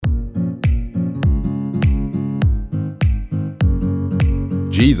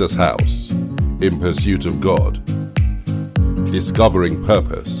Jesus House, in pursuit of God, discovering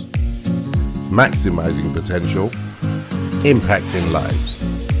purpose, maximizing potential, impacting lives.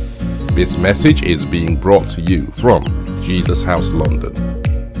 This message is being brought to you from Jesus House London.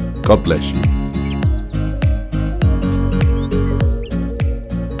 God bless you.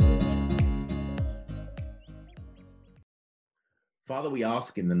 Father, we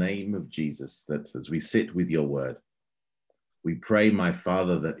ask in the name of Jesus that as we sit with your word, we pray, my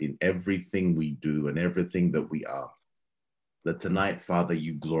Father, that in everything we do and everything that we are, that tonight, Father,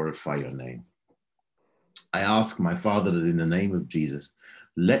 you glorify your name. I ask, my Father, that in the name of Jesus,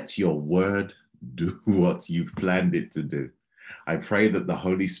 let your word do what you've planned it to do. I pray that the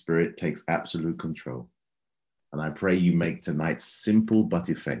Holy Spirit takes absolute control. And I pray you make tonight simple but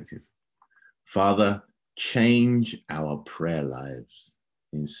effective. Father, change our prayer lives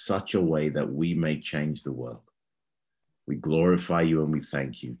in such a way that we may change the world. We glorify you and we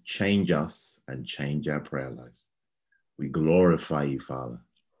thank you. Change us and change our prayer lives. We glorify you, Father.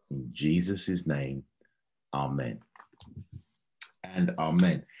 In Jesus' name, amen. And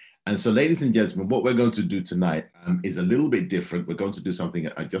amen. And so, ladies and gentlemen, what we're going to do tonight is a little bit different. We're going to do something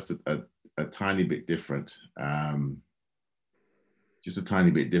just a tiny bit different. Just a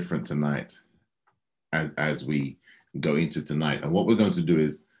tiny bit different tonight as we go into tonight. And what we're going to do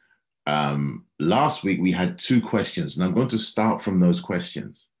is, last week we had 2 questions, and I'm going to start from those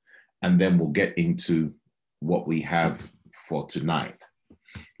questions, and then we'll get into what we have for tonight.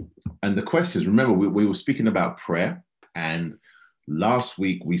 And the questions, remember, we were speaking about prayer, and last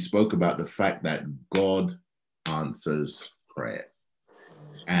week we spoke about the fact that God answers prayers.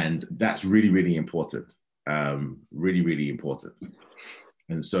 And that's really, really important. Really, really important.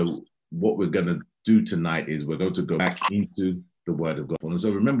 And so what we're going to do tonight is we're going to go back into the word of God. And so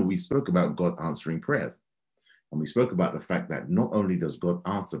remember, we spoke about God answering prayers. And we spoke about the fact that not only does God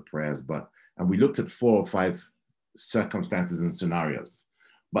answer prayers, and we looked at 4 or 5 circumstances and scenarios.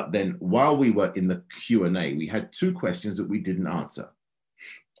 But then while we were in the Q&A, we had 2 questions that we didn't answer.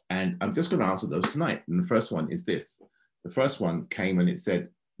 And I'm just going to answer those tonight. And the first one is this. The first one came and it said,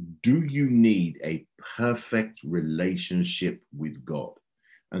 do you need a perfect relationship with God?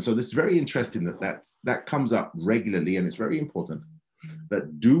 And so this is very interesting that comes up regularly, and it's very important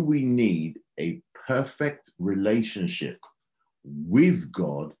that do we need a perfect relationship with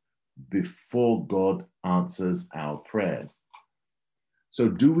God before God answers our prayers? So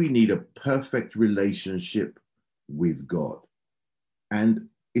do we need a perfect relationship with God? And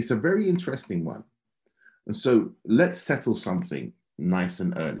it's a very interesting one. And so let's settle something nice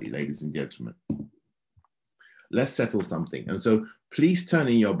and early, ladies and gentlemen. Let's settle something. And so please turn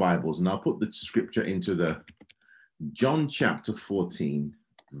in your Bibles, and I'll put the scripture into the John chapter 14,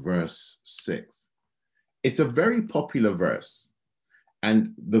 verse 6. It's a very popular verse.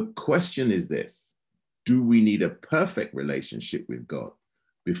 And the question is this: do we need a perfect relationship with God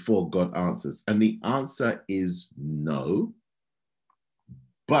before God answers? And the answer is no.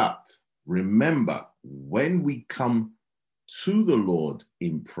 But remember, when we come to the Lord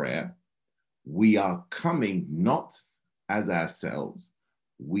in prayer, we are coming not as ourselves,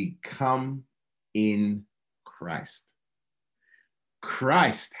 we come in Christ.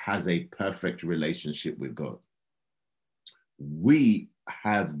 Christ has a perfect relationship with God. We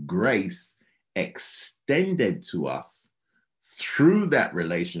have grace extended to us through that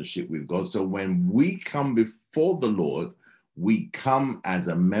relationship with God. So when we come before the Lord, we come as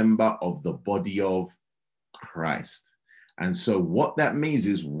a member of the body of Christ. And so what that means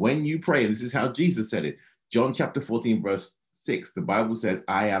is when you pray, and this is how Jesus said it, John chapter 14, verse 6, the Bible says,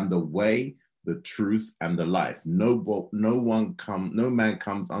 I am the way, the truth, and the life. No man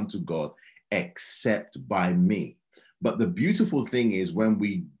comes unto God except by me. But the beautiful thing is when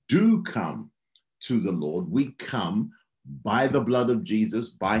we do come to the Lord, we come by the blood of Jesus,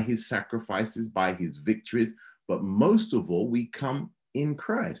 by his sacrifices, by his victories. But most of all, we come in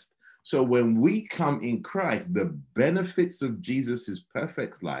Christ. So when we come in Christ, the benefits of Jesus's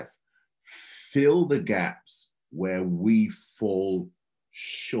perfect life fill the gaps where we fall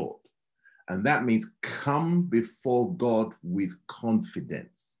short. And that means come before God with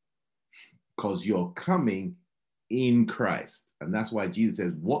confidence, because you're coming in Christ. And that's why Jesus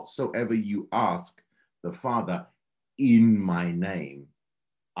says, whatsoever you ask the Father in my name,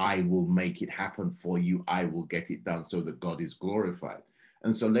 I will make it happen for you. I will get it done so that God is glorified.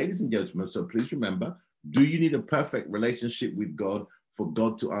 And so, ladies and gentlemen, so please remember, do you need a perfect relationship with God for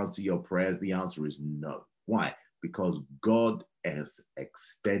God to answer your prayers? The answer is no. Why? Because God has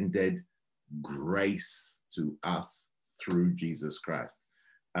extended grace to us through Jesus Christ.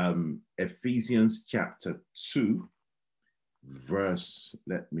 Ephesians chapter 2 verse,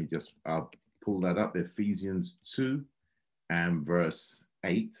 I'll pull that up, Ephesians 2 and verse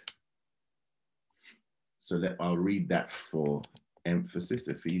 8. So I'll read that for emphasis,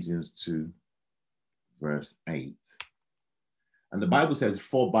 Ephesians 2, verse 8. And the Bible says,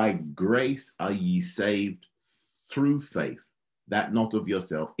 for by grace are ye saved through faith, that not of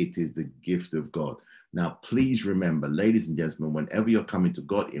yourself, it is the gift of God. Now, please remember, ladies and gentlemen, whenever you're coming to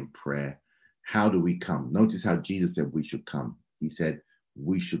God in prayer, how do we come? Notice how Jesus said we should come. He said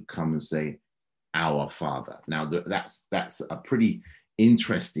we should come and say, our Father. Now, that's a pretty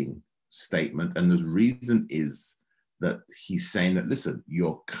interesting statement. And the reason is that he's saying that, listen,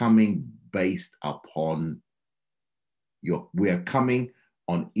 you're coming based upon we are coming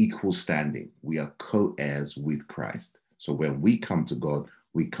on equal standing. We are co-heirs with Christ. So when we come to God,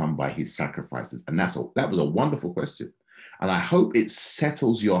 we come by his sacrifices. And that was a wonderful question. And I hope it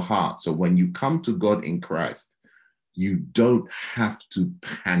settles your heart. So when you come to God in Christ, you don't have to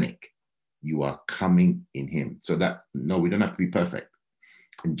panic. You are coming in him. So no, we don't have to be perfect.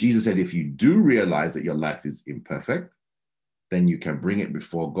 And Jesus said, if you do realize that your life is imperfect, then you can bring it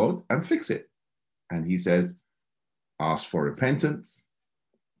before God and fix it. And he says, ask for repentance,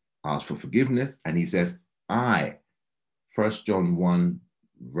 ask for forgiveness. And he says, 1 John 1,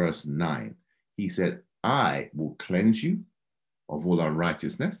 verse 9, he said, I will cleanse you of all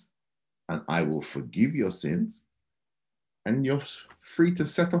unrighteousness, and I will forgive your sins, and you're free to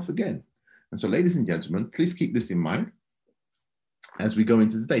set off again. And so, ladies and gentlemen, please keep this in mind as we go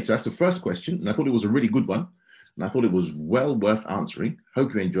into the day. So that's the first question, and I thought it was a really good one, and I thought it was well worth answering.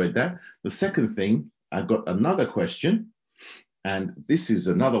 Hope you enjoyed that. The second thing, I got another question, and this is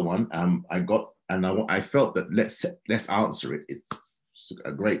another one I felt that let's answer it. It's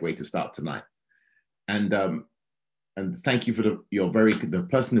a great way to start tonight. And thank you for the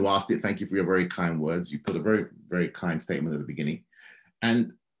person who asked it. Thank you for your very kind words. You put a very, very kind statement at the beginning.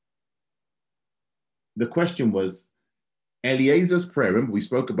 And the question was Eliezer's prayer. Remember, we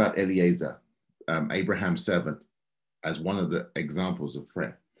spoke about Eliezer, Abraham's servant, as one of the examples of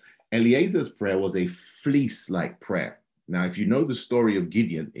prayer. Eliezer's prayer was a fleece-like prayer. Now, if you know the story of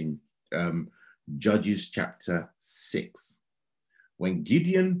Gideon in Judges chapter 6, when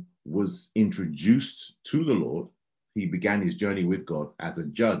Gideon was introduced to the Lord, he began his journey with God as a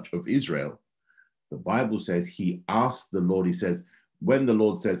judge of Israel. The Bible says he asked the Lord, he says, when the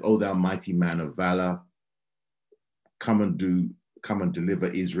Lord says, "Oh, thou mighty man of valor, come and deliver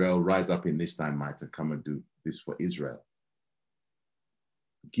Israel, rise up in this thy might and come and do this for Israel."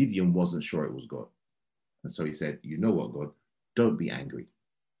 Gideon wasn't sure it was God. And so he said, you know what, God, don't be angry.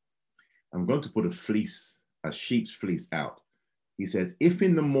 I'm going to put a sheep's fleece out. He says, if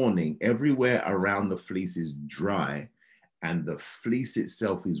in the morning everywhere around the fleece is dry and the fleece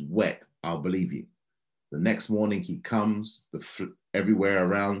itself is wet, I'll believe you. The next morning he comes, everywhere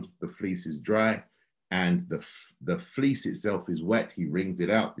around the fleece is dry and the fleece itself is wet. He wrings it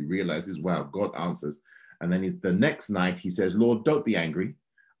out. He realizes, wow, God answers. And then the next night he says, Lord, don't be angry.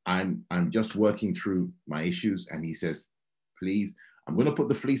 I'm just working through my issues. And he says, please, I'm going to put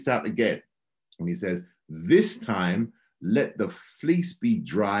the fleece out again. And he says, this time, let the fleece be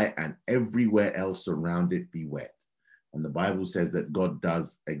dry and everywhere else around it be wet. And the Bible says that God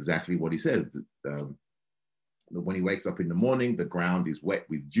does exactly what he says. When he wakes up in the morning, the ground is wet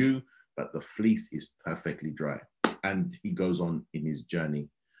with dew, but the fleece is perfectly dry. And he goes on in his journey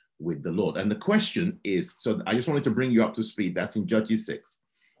with the Lord. And the question is, so I just wanted to bring you up to speed. That's in Judges 6.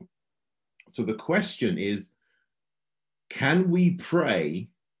 So the question is, can we pray,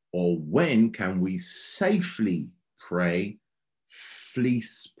 or when can we safely pray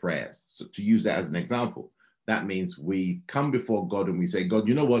fleece prayers? So to use that as an example, that means we come before God and we say, God,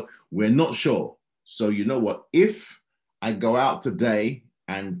 you know what? We're not sure. So you know what? If I go out today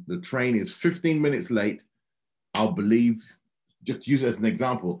and the train is 15 minutes late, I'll believe, just use it as an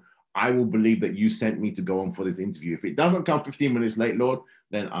example, I will believe that you sent me to go on for this interview. If it doesn't come 15 minutes late, Lord,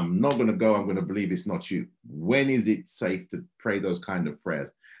 then I'm not going to go. I'm going to believe it's not you. When is it safe to pray those kind of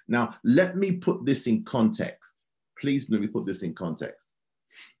prayers? Now, let me put this in context. Please let me put this in context.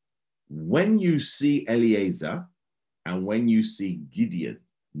 When you see Eliezer and when you see Gideon,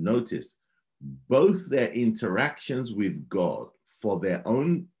 notice both their interactions with God for their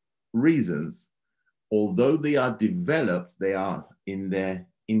own reasons, although they are developed, they are in their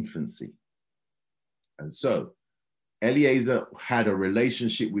infancy. And so Eliezer had a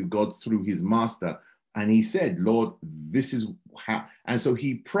relationship with God through his master, and he said, Lord, this is how. And so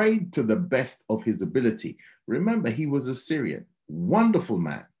he prayed to the best of his ability. Remember, he was a Syrian, wonderful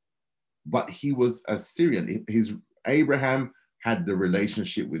man, but he was a Syrian. Abraham had the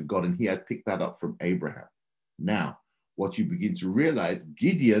relationship with God, and he had picked that up from Abraham. Now, what you begin to realize,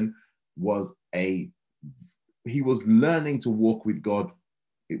 Gideon he was learning to walk with God.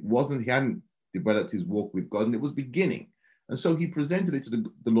 He hadn't developed his walk with God, and it was beginning. And so he presented it to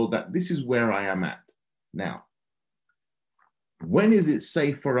the Lord that this is where I am at now. When is it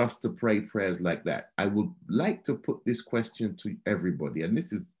safe for us to pray prayers like that? I would like to put this question to everybody, and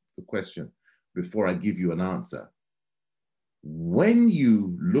this is the question before I give you an answer. When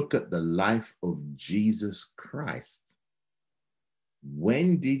you look at the life of Jesus Christ,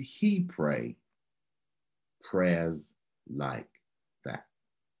 when did he pray prayers like that?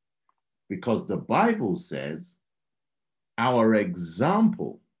 Because the Bible says our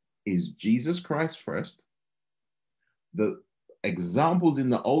example is Jesus Christ first. The examples in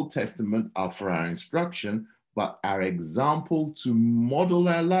the Old Testament are for our instruction, but our example to model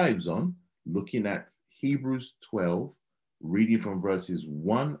our lives on, looking at Hebrews 12, reading from verses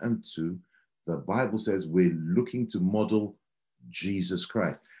 1 and 2, the Bible says we're looking to model Jesus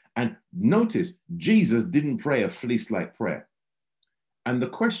Christ. And notice, Jesus didn't pray a fleece-like prayer. And the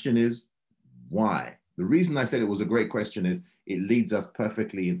question is, why? The reason I said it was a great question is it leads us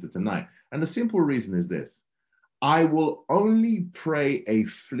perfectly into tonight. And the simple reason is this: I will only pray a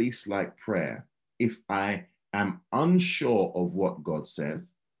fleece-like prayer if I am unsure of what God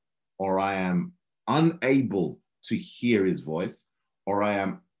says, or I am unable to hear his voice, or I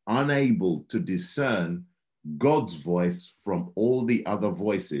am unable to discern God's voice from all the other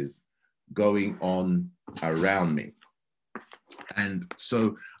voices going on around me. And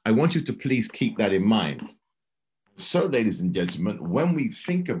so I want you to please keep that in mind. So, ladies and gentlemen, when we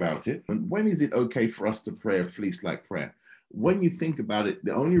think about it, when is it okay for us to pray a fleece-like prayer? When you think about it,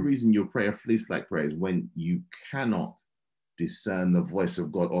 the only reason you'll pray a fleece-like prayer is when you cannot discern the voice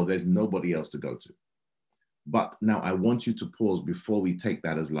of God, or there's nobody else to go to. But now I want you to pause before we take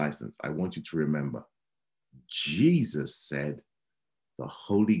that as license. I want you to remember, Jesus said, the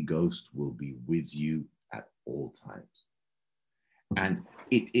Holy Ghost will be with you at all times. And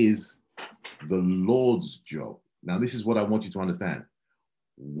it is the Lord's job. Now, this is what I want you to understand.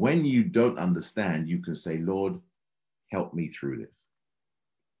 When you don't understand, you can say, Lord, help me through this.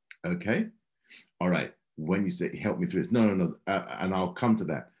 Okay? All right. When you say, help me through this. No. And I'll come to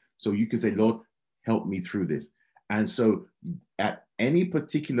that. So you can say, Lord, help me through this. And so at any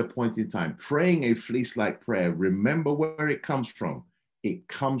particular point in time, praying a fleece-like prayer, remember where it comes from. It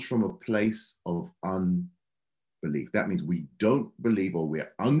comes from a place of unbelief. That means we don't believe, or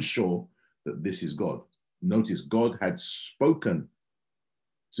we're unsure that this is God. Notice God had spoken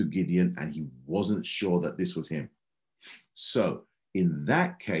to Gideon and he wasn't sure that this was him. So in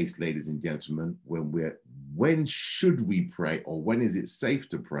that case, ladies and gentlemen, when should we pray, or when is it safe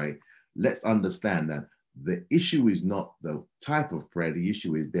to pray? Let's understand that the issue is not the type of prayer. The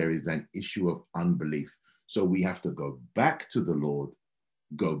issue is there is an issue of unbelief. So we have to go back to the Lord,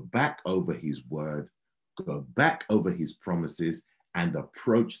 go back over his word, go back over his promises, and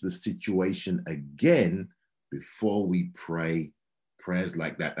approach the situation again before we pray prayers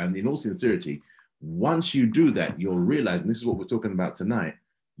like that. And in all sincerity, once you do that, you'll realize, and this is what we're talking about tonight,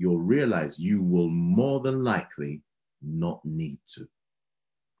 you'll realize you will more than likely not need to,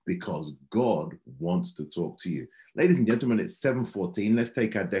 because God wants to talk to you. Ladies and gentlemen, it's 7:14. Let's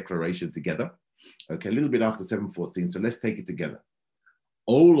take our declaration together. Okay, a little bit after 7:14, so let's take it together.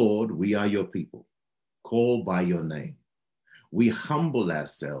 O Lord, we are your people, called by your name. We humble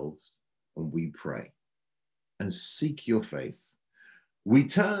ourselves and we pray and seek your face. We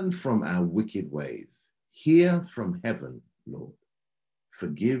turn from our wicked ways. Hear from heaven, Lord.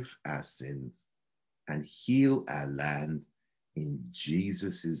 Forgive our sins and heal our land. In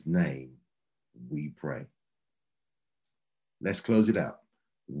Jesus' name, we pray. Let's close it out.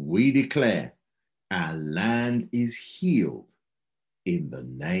 We declare our land is healed in the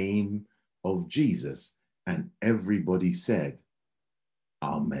name of Jesus. And everybody said,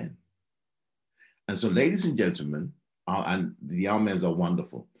 Amen. And so, ladies and gentlemen, and the amens are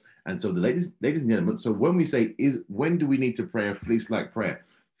wonderful. And so the ladies and gentlemen, so when we say, when do we need to pray a fleece-like prayer?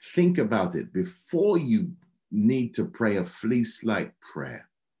 Think about it. Before you need to pray a fleece-like prayer,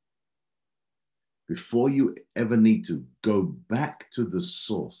 before you ever need to, go back to the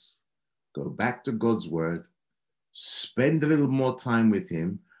source, go back to God's word, spend a little more time with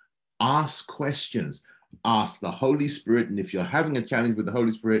him, ask questions, ask the Holy Spirit. And if you're having a challenge with the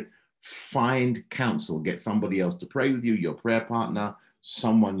Holy Spirit, find counsel, get somebody else to pray with you, your prayer partner,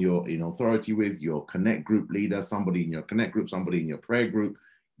 someone you're in authority with, your connect group leader, somebody in your connect group, somebody in your prayer group.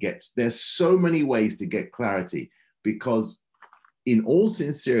 There's so many ways to get clarity, because in all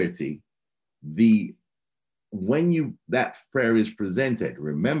sincerity, when that prayer is presented,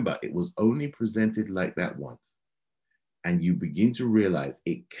 remember, it was only presented like that once. and you begin to realize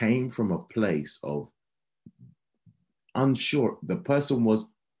it came from a place of unsure. The person was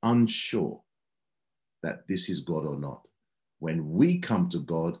unsure that this is God or not. When we come to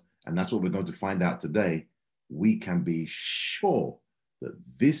God, and that's what we're going to find out today, we can be sure that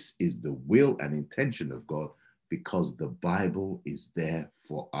this is the will and intention of God, because the Bible is there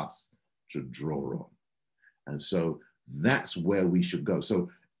for us to draw on. And so that's where we should go. So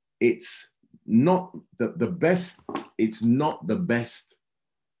it's not the best, it's not the best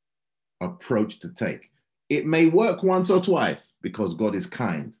approach to take. It may work once or twice because God is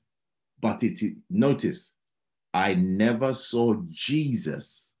kind, but notice, I never saw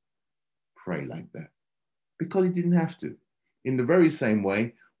Jesus pray like that because he didn't have to. In the very same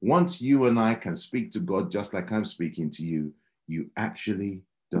way, once you and I can speak to God just like I'm speaking to you, you actually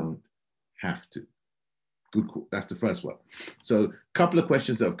don't have to. Good. That's the first one. So a couple of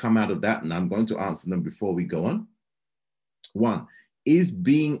questions that have come out of that, and I'm going to answer them before we go on. One, is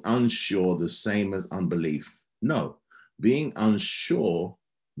being unsure the same as unbelief? No. Being unsure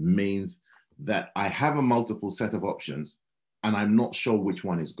means that I have a multiple set of options and I'm not sure which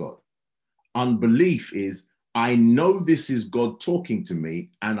one is God. Unbelief is I know this is God talking to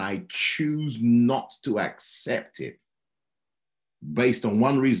me and I choose not to accept it based on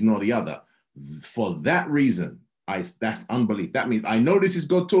one reason or the other. For that reason, that's unbelief. That means I know this is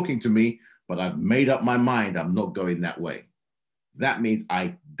God talking to me, but I've made up my mind I'm not going that way. That means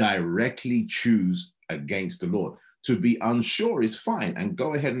I directly choose against the Lord. To be unsure is fine, and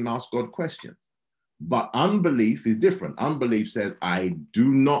go ahead and ask God questions. But unbelief is different. Unbelief says, I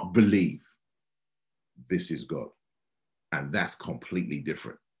do not believe this is God. And that's completely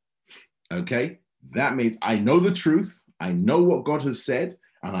different. Okay? That means I know the truth. I know what God has said,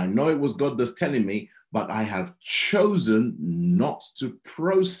 and I know it was God that's telling me, but I have chosen not to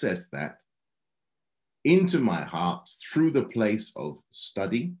process that into my heart through the place of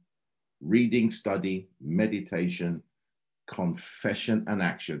study, reading, study, meditation, confession, and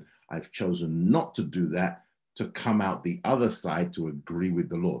action. I've chosen not to do that, to come out the other side to agree with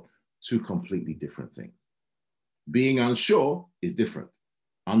the Lord. Two completely different things. Being unsure is different.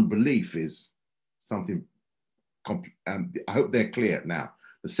 Unbelief is something, I hope they're clear now.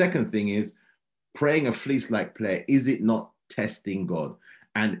 The second thing is praying a fleece-like prayer. Is it not testing God?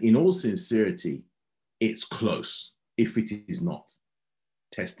 And in all sincerity, it's close if it is not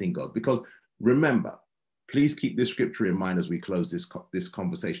testing God. Because remember, please keep this scripture in mind as we close this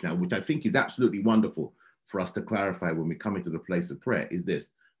conversation now, which I think is absolutely wonderful for us to clarify when we come into the place of prayer, is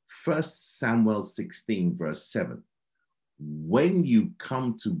this. 1 Samuel 16, verse 7. When you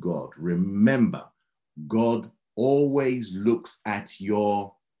come to God, remember, God always looks at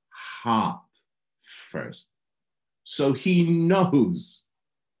your heart first. So he knows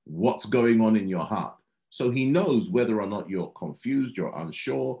what's going on in your heart. So he knows whether or not you're confused, you're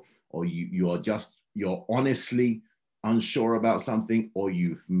unsure, or you're honestly unsure about something, or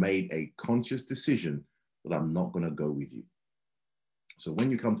you've made a conscious decision that I'm not going to go with you. So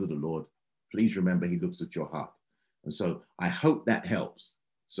when you come to the Lord, please remember he looks at your heart. And so I hope that helps.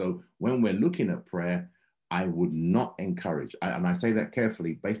 So when we're looking at prayer, I would not encourage, and I say that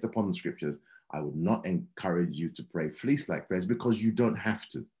carefully based upon the scriptures, I would not encourage you to pray fleece-like prayers because you don't have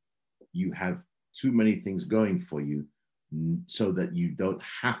to. You have too many things going for you so that you don't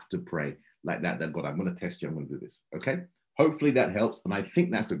have to pray like that God, I'm going to test you, I'm going to do this. Okay? Hopefully that helps. And I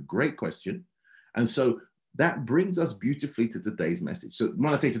think that's a great question. And so that brings us beautifully to today's message. So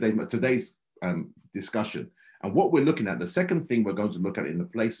when I say today's discussion, and what we're looking at, the second thing we're going to look at in the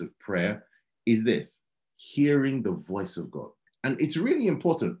place of prayer is this, hearing the voice of God. And it's really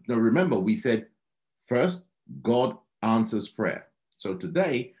important. Now, remember, we said first, God answers prayer. So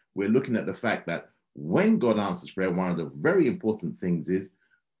today we're looking at the fact that when God answers prayer, one of the very important things is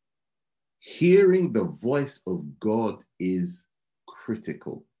hearing the voice of God is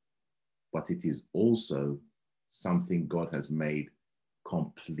critical, but it is also something God has made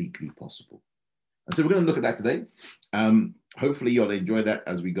completely possible. And so we're going to look at that today. Hopefully you'll enjoy that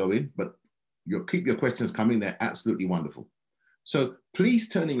as we go in, but you'll keep your questions coming. They're absolutely wonderful. So please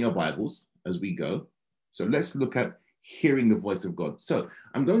turn in your Bibles as we go. So let's look at hearing the voice of God. So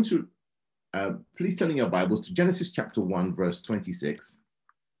I'm going to, please turn in your Bibles to Genesis chapter 1, verse 26.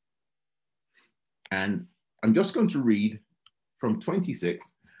 And I'm just going to read from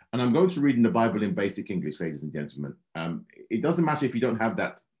 26, and I'm going to read in the Bible in basic English, ladies and gentlemen. It doesn't matter if you don't have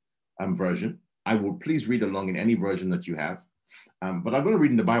that version. I will please read along in any version that you have. But I'm going to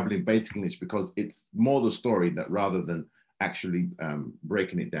read in the Bible in basic English because it's more the story that rather than actually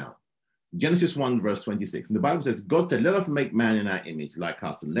breaking it down. Genesis 1, verse 26. And the Bible says, God said, let us make man in our image like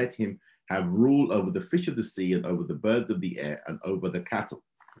us, and let him have rule over the fish of the sea, and over the birds of the air, and over the cattle,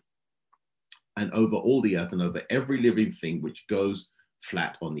 and over all the earth, and over every living thing which goes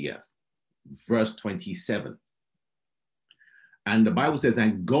flat on the earth. Verse 27. And the Bible says,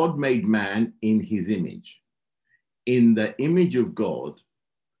 and God made man in his image. In the image of God,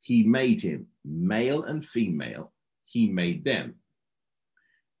 he made him, male and female, he made them.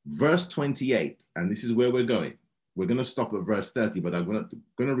 Verse 28, and this is where we're going. We're going to stop at verse 30, but I'm going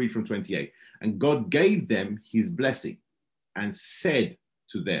to read from 28. And God gave them his blessing and said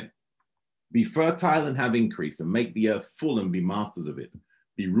to them, be fertile and have increase, and make the earth full and be masters of it.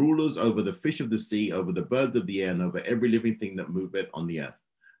 Be rulers over the fish of the sea, over the birds of the air, and over every living thing that moveth on the earth.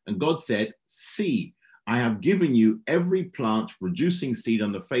 And God said, see, I have given you every plant producing seed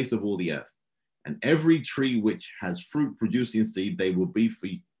on the face of all the earth, and every tree which has fruit producing seed, they will be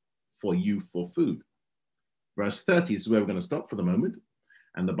for you for food. Verse 30 is where we're going to stop for the moment.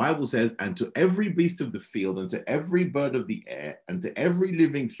 And the Bible says, and to every beast of the field, and to every bird of the air, and to every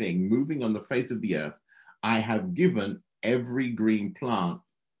living thing moving on the face of the earth, I have given every green plant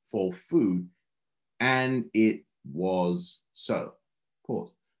for food. And it was so.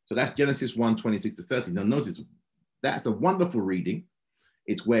 Pause. So that's Genesis 1, 26 to 30. Now notice, that's a wonderful reading.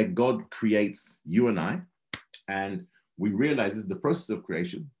 It's where God creates you and I, and we realize this is the process of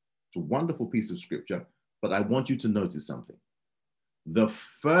creation. It's a wonderful piece of scripture, but I want you to notice something. The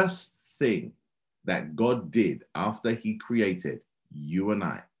first thing that God did after he created you and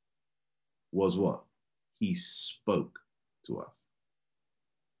I was what? He spoke to us.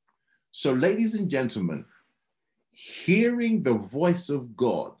 So, ladies and gentlemen, hearing the voice of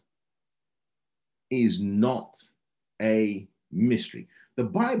God is not a mystery. The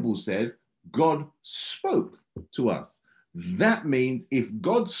Bible says God spoke to us. That means if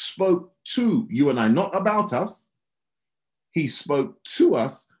God spoke to you and I, not about us, he spoke to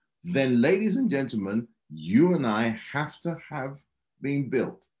us, then, ladies and gentlemen, you and I have to have been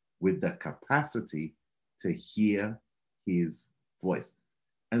built with the capacity to hear his voice.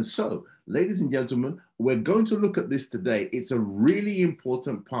 And so, ladies and gentlemen, we're going to look at this today. It's a really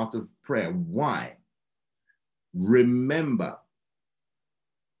important part of prayer. Why? Remember,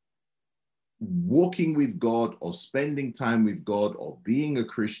 walking with God or spending time with God or being a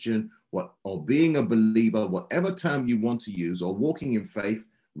Christian or being a believer, whatever term you want to use, or walking in faith,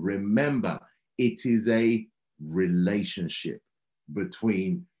 remember, it is a relationship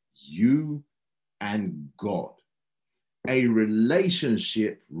between you and God. A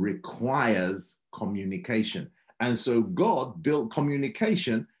relationship requires communication. And so God built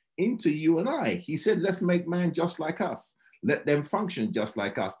communication into you and I. He said, let's make man just like us. Let them function just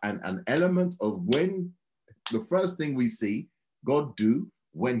like us. And an element of when the first thing we see God do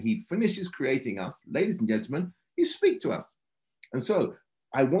when he finishes creating us, ladies and gentlemen, he speak to us. And so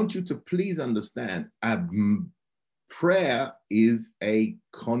I want you to please understand, prayer is a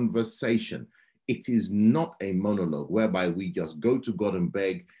conversation. It is not a monologue whereby we just go to God and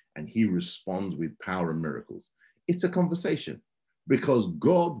beg and he responds with power and miracles. It's a conversation because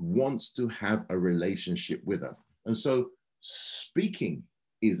God wants to have a relationship with us. And so speaking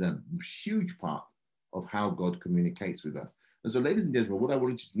is a huge part of how God communicates with us. And so, ladies and gentlemen, what I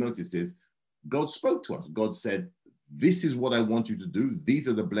want you to notice is God spoke to us. God said, this is what I want you to do. These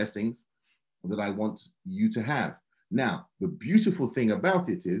are the blessings that I want you to have. Now, the beautiful thing about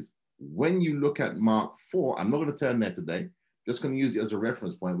it is when you look at Mark 4, I'm not going to turn there today, just going to use it as a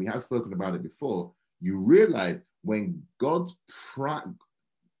reference point. We have spoken about it before. You realize when God's, let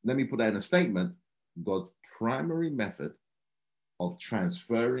me put that in a statement, God's primary method of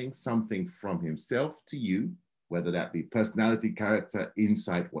transferring something from himself to you, whether that be personality, character,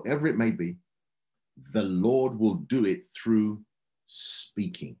 insight, whatever it may be, the Lord will do it through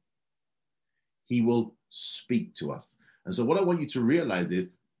speaking. He will speak to us. And so what I want you to realize is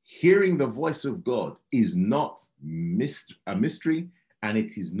hearing the voice of God is not a mystery, and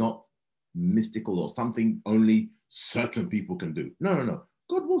it is not mystical or something only certain people can do. No, no, no.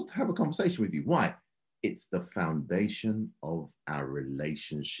 God wants to have a conversation with you. Why? It's the foundation of our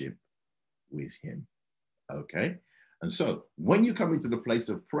relationship with him. Okay? And so when you come into the place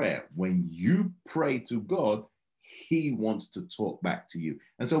of prayer, when you pray to God, he wants to talk back to you.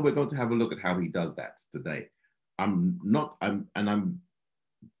 And so we're going to have a look at how he does that today.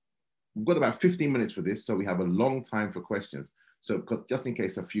 We've got about 15 minutes for this, so we have a long time for questions. So just in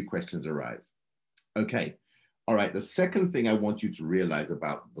case a few questions arise. Okay. All right. The second thing I want you to realize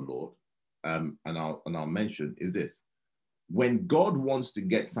about the Lord, and I'll mention, is this. When God wants to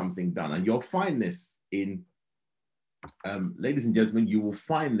get something done, and you'll find this in ladies and gentlemen, you will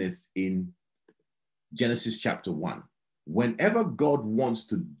find this in Genesis chapter 1. Whenever God wants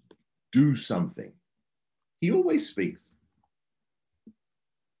to do something, he always speaks.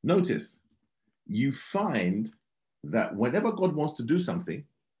 Notice, you find that whenever God wants to do something,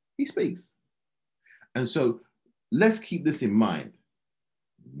 he speaks. And so let's keep this in mind.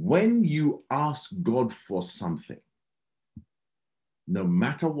 When you ask God for something, no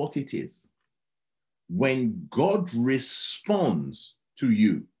matter what it is, when God responds to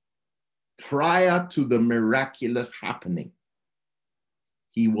you prior to the miraculous happening,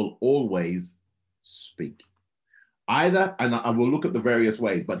 he will always speak. Either, and I will look at the various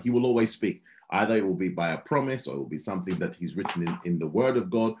ways, but he will always speak. Either it will be by a promise, or it will be something that he's written in the word of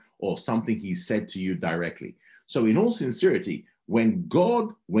God, or something he said to you directly. So in all sincerity, when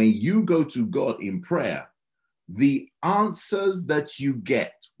you go to God in prayer, the answers that you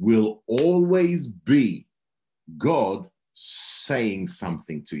get will always be God saying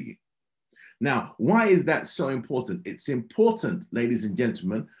something to you. Now, why is that so important? It's important, ladies and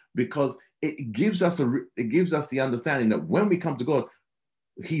gentlemen, because it gives us the understanding that when we come to God,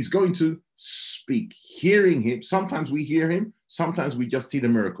 he's going to speak. Hearing him, sometimes we hear him, sometimes we just see the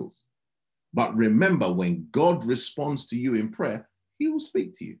miracles. But remember, when God responds to you in prayer, he will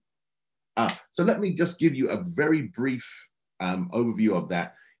speak to you. So let me just give you a very brief overview of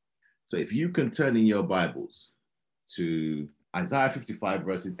that. So if you can turn in your Bibles to Isaiah 55,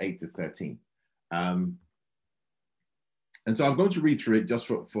 verses 8 to 13. And so I'm going to read through it just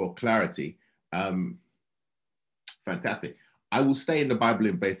for clarity. Fantastic. I will stay in the Bible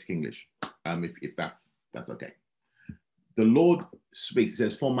in basic English, if that's okay. The Lord speaks, he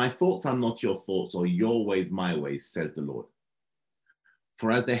says, "For my thoughts are not your thoughts, or your ways my ways, says the Lord.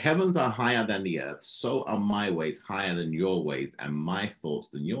 For as the heavens are higher than the earth, so are my ways higher than your ways, and my thoughts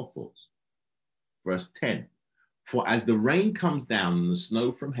than your thoughts." Verse 10, "For as the rain comes down and the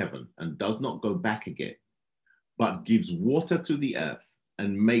snow from heaven, and does not go back again, but gives water to the earth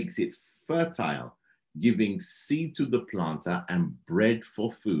and makes it fertile, giving seed to the planter and bread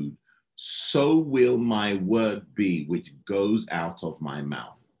for food, so will my word be which goes out of my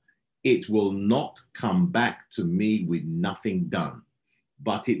mouth. It will not come back to me with nothing done,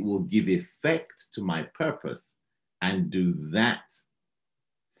 but it will give effect to my purpose and do that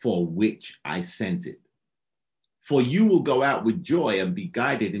for which I sent it. For you will go out with joy and be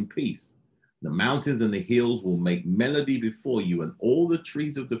guided in peace. The mountains and the hills will make melody before you, and all the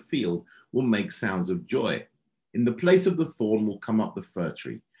trees of the field will make sounds of joy. In the place of the thorn will come up the fir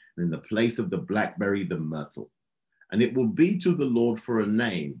tree, and in the place of the blackberry, the myrtle. And it will be to the Lord for a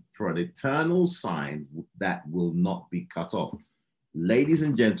name, for an eternal sign that will not be cut off." Ladies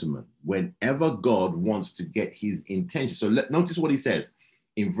and gentlemen, whenever God wants to get his intention, so notice what he says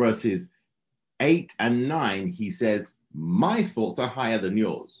in verses 8 and 9. He says, "My thoughts are higher than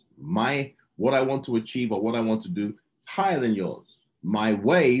yours. What I want to achieve or what I want to do is higher than yours. My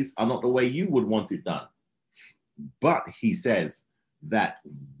ways are not the way you would want it done." But he says that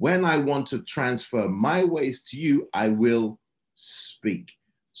when I want to transfer my ways to you, I will speak.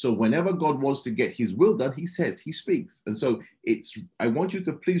 So whenever God wants to get his will done, he says, he speaks. And so I want you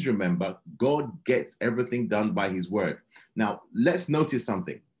to please remember, God gets everything done by his word. Now, let's notice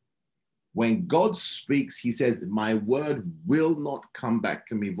something. When God speaks, he says, "My word will not come back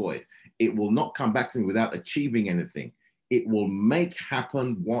to me void." It will not come back to me without achieving anything. It will make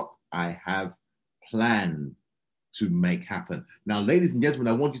happen what I have planned to make happen. Now, ladies and gentlemen,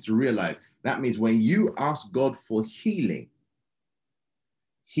 I want you to realize that means when you ask God for healing,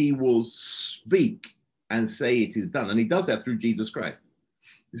 he will speak and say it is done. And he does that through Jesus Christ.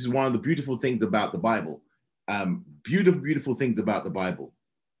 This is one of the beautiful things about the Bible. Beautiful things about the Bible.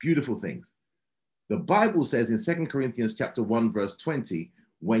 Beautiful things. The Bible says in 2 Corinthians chapter 1, verse 20,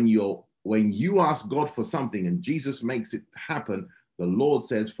 when you ask God for something and Jesus makes it happen, the Lord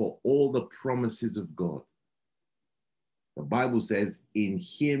says, "For all the promises of God." The Bible says, "In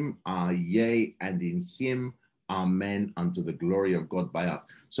him are yea, and in him amen, unto the glory of God by us."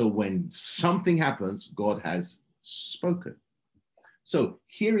 So when something happens, God has spoken. So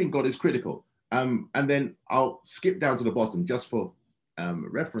hearing God is critical. And then I'll skip down to the bottom just for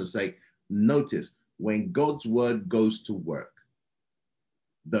reference sake. Notice when God's word goes to work,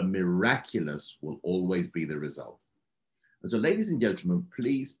 the miraculous will always be the result. And so, ladies and gentlemen,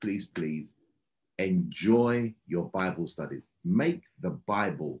 please, please, please enjoy your Bible studies. Make the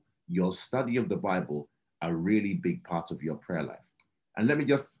Bible, your study of the Bible, a really big part of your prayer life. And let me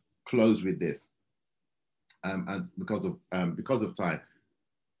just close with this. And because of time,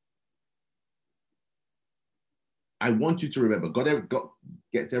 I want you to remember, God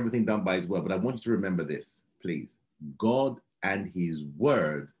gets everything done by his word, but I want you to remember this, please. God and his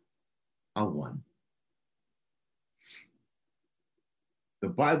word are one. The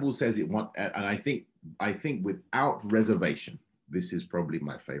Bible says it one, and I think without reservation, this is probably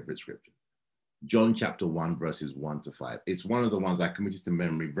my favorite scripture. John chapter 1, verses 1 to 5. It's one of the ones I committed to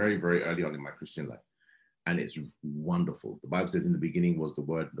memory very, very early on in my Christian life. And it's wonderful. The Bible says in the beginning was the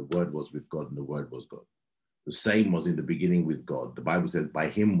Word, and the Word was with God, and the Word was God. The same was in the beginning with God. The Bible says by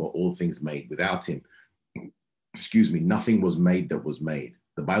him were all things made. Without him, nothing was made that was made.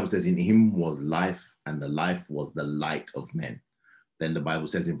 The Bible says in him was life, and the life was the light of men. Then the Bible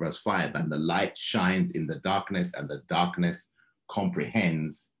says in verse 5, and the light shines in the darkness, and the darkness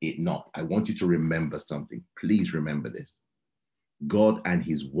comprehends it not. I want you to remember something. Please remember this. God and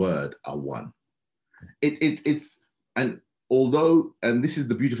his word are one. And this is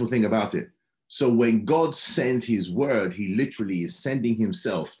the beautiful thing about it. So when God sends his word, he literally is sending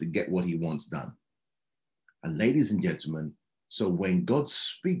himself to get what he wants done. And ladies and gentlemen, so when God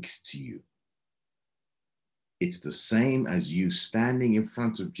speaks to you, it's the same as you standing in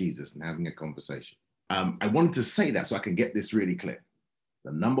front of Jesus and having a conversation. I wanted to say that so I can get this really clear.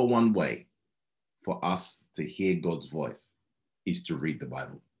 The number one way for us to hear God's voice is to read the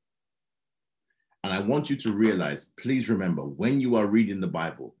Bible. And I want you to realize, please remember, when you are reading the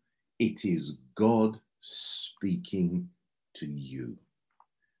Bible, it is God speaking to you.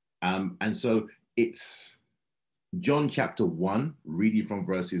 And so it's John chapter 1, reading from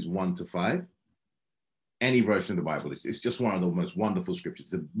verses 1 to 5. Any version of the Bible. It's just one of the most wonderful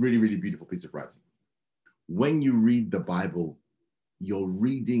scriptures. It's a really, really beautiful piece of writing. When you read the Bible, you're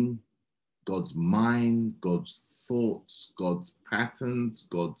reading God's mind, God's thoughts, God's patterns,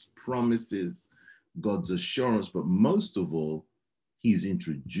 God's promises, God's assurance, but most of all, he's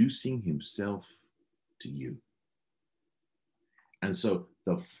introducing himself to you. And so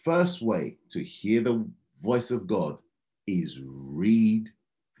the first way to hear the voice of God is read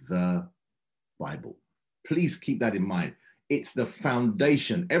the Bible. Please keep that in mind. It's the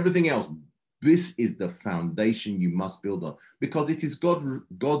foundation. Everything else, this is the foundation you must build on, because it is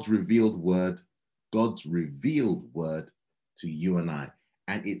God's revealed word to you and I.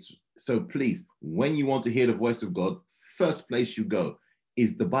 And it's so, please, when you want to hear the voice of God, first place you go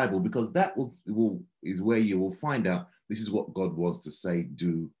is the Bible, because that is where you will find out this is what God wants to say,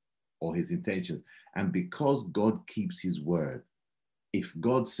 do, or his intentions. And because God keeps his word, if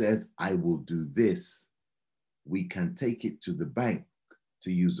God says, I will do this, we can take it to the bank,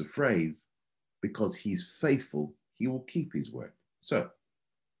 to use the phrase, because he's faithful, he will keep his word. So,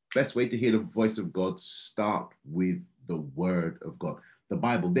 best way to hear the voice of God, start with the word of God. The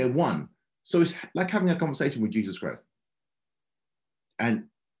Bible, they're one. So it's like having a conversation with Jesus Christ. And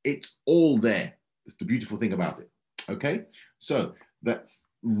it's all there. It's the beautiful thing about it. Okay? So that's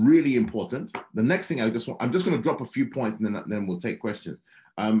really important. The next thing I'm just going to drop a few points and then we'll take questions.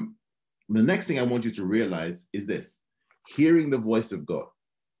 The next thing I want you to realize is this: hearing the voice of God.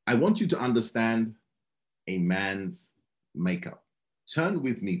 I want you to understand a man's makeup. Turn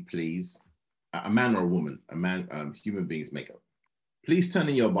with me, please. A man or a woman, human being's makeup. Please turn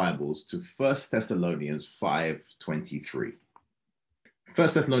in your Bibles to 1 Thessalonians 5:23.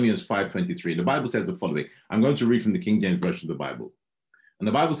 1 Thessalonians 5:23. The Bible says the following. I'm going to read from the King James Version of the Bible. And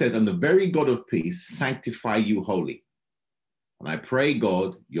the Bible says, and the very God of peace sanctify you wholly. And I pray,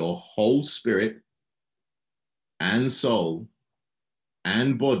 God, your whole spirit and soul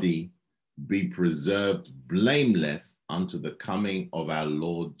and body be preserved blameless unto the coming of our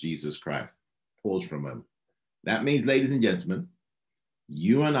Lord Jesus Christ. Pause for a moment. That means, ladies and gentlemen,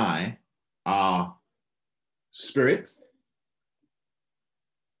 you and I are spirits.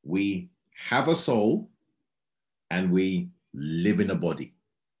 We have a soul and we live in a body.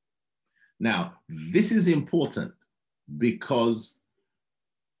 Now, this is important because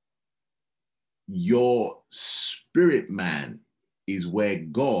your spirit man is where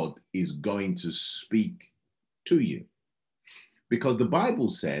God is going to speak to you. Because the Bible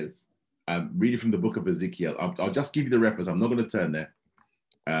says, reading from the book of Ezekiel, I'll just give you the reference. I'm not going to turn there.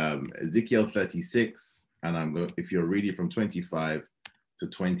 Ezekiel 36, and if you're reading from 25 to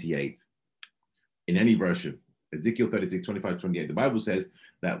 28, in any version, Ezekiel 36, 25, 28, the Bible says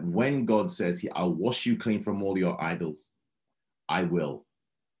that when God says, I'll wash you clean from all your idols, I will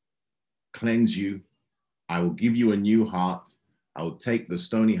cleanse you, I will give you a new heart, I will take the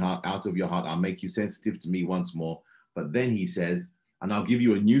stony heart out of your heart, I'll make you sensitive to me once more. But then he says, and I'll give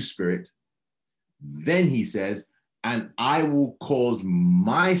you a new spirit. Then he says, and I will cause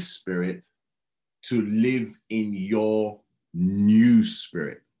my spirit to live in your new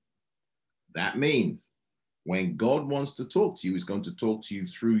spirit. That means when God wants to talk to you, he's going to talk to you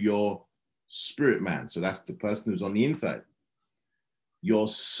through your spirit man. So that's the person who's on the inside. Your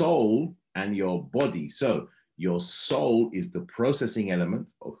soul and your body. So your soul is the processing element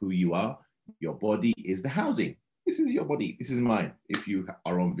of who you are. Your body is the housing. This is your body. This is mine. If you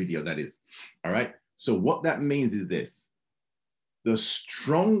are on video, that is. All right. So what that means is this. The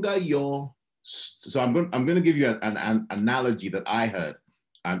stronger your, so I'm going to give you an analogy that I heard.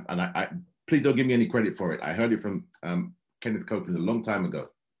 And I please don't give me any credit for it. I heard it from Kenneth Copeland a long time ago.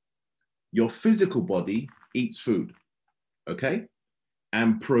 Your physical body eats food, okay?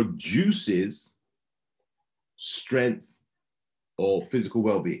 And produces strength or physical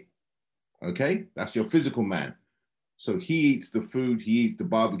well-being, okay? That's your physical man. So he eats the food, he eats the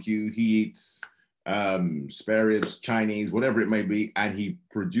barbecue, he eats spare ribs, Chinese, whatever it may be, and he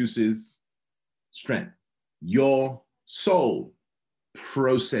produces strength. Your soul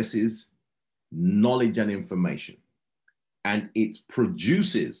processes knowledge and information, and it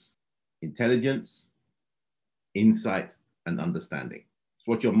produces intelligence, insight, and understanding. It's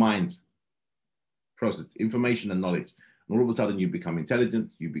what your mind processes, information and knowledge. And all of a sudden you become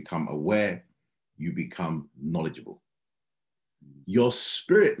intelligent, you become aware, you become knowledgeable. Your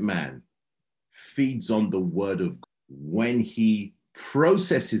spirit man feeds on the word of God. When he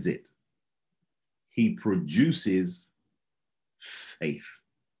processes it, he produces faith,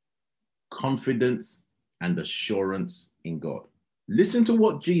 confidence, and assurance in God. Listen to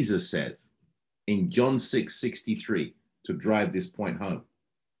what Jesus says in John 6:63 to drive this point home.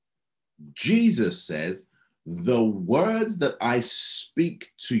 Jesus says, the words that I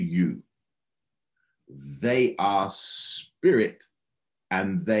speak to you, they are spirit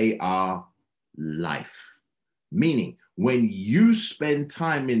and they are life. Meaning, when you spend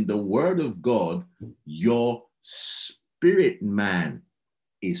time in the word of God, your spirit man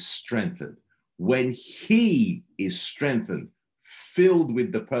is strengthened. When he is strengthened, filled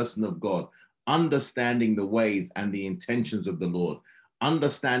with the person of God, understanding the ways and the intentions of the Lord,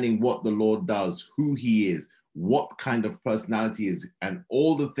 understanding what the Lord does, who he is, what kind of personality is, and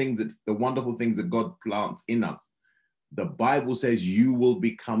all the things that the wonderful things that God plants in us, the Bible says you will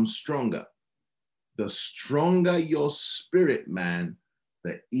become stronger. The stronger your spirit man,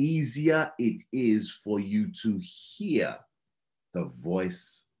 the easier it is for you to hear the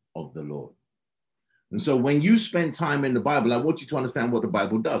voice of the Lord. And so when you spend time in the Bible, I want you to understand what the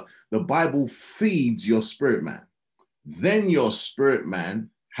Bible does. The Bible feeds your spirit man. Then your spirit man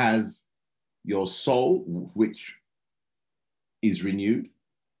has your soul, which is renewed,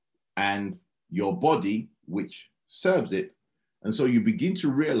 and your body, which serves it. And so you begin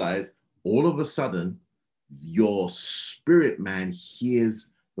to realize all of a sudden, your spirit man hears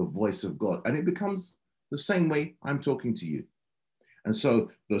the voice of God. And it becomes the same way I'm talking to you. And so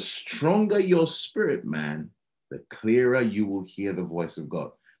the stronger your spirit man, the clearer you will hear the voice of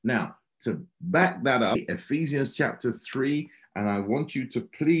God. Now, to back that up, Ephesians chapter 3, and I want you to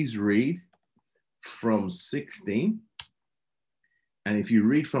please read from 16. And if you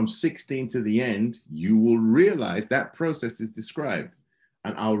read from 16 to the end, you will realize that process is described.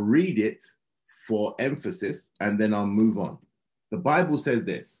 And I'll read it for emphasis, and then I'll move on. The Bible says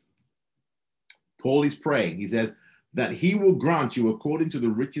this. Paul is praying. He says, that he will grant you, according to the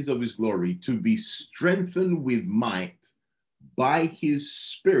riches of his glory, to be strengthened with might by his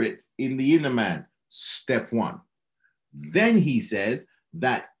spirit in the inner man. Step one. Then he says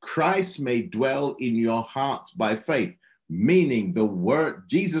that Christ may dwell in your hearts by faith, meaning the word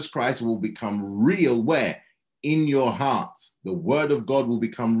Jesus Christ will become real where? In your hearts. The word of God will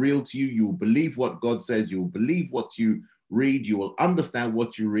become real to you. You will believe what God says. You will believe what you read. You will understand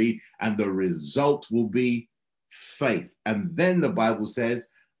what you read, and the result will be faith. And then the Bible says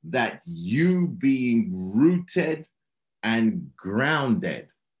that you being rooted and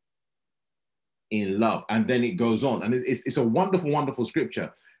grounded in love. And then it goes on. And it's a wonderful, wonderful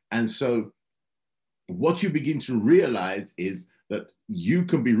scripture. And so what you begin to realize is that you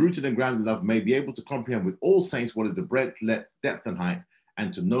can be rooted and grounded in love, may be able to comprehend with all saints what is the breadth, depth, and height,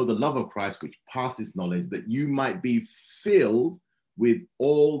 and to know the love of Christ, which passes knowledge, that you might be filled with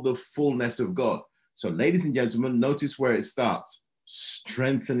all the fullness of God. So, ladies and gentlemen, notice where it starts,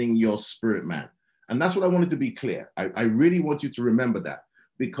 strengthening your spirit man. And that's what I wanted to be clear. I really want you to remember that,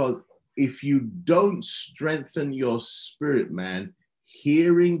 because if you don't strengthen your spirit man,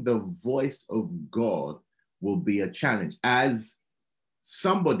 hearing the voice of God will be a challenge. As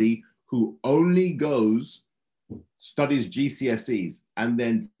somebody who only studies GCSEs, and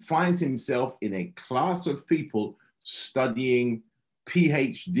then finds himself in a class of people studying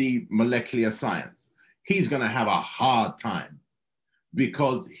PhD molecular science, he's going to have a hard time,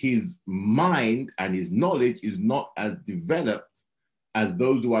 because his mind and his knowledge is not as developed as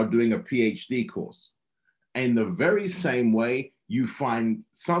those who are doing a PhD course. In the very same way, you find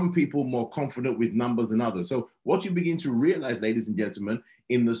some people more confident with numbers than others. So what you begin to realize, ladies and gentlemen,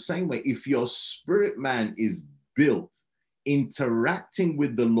 in the same way, if your spirit man is built, interacting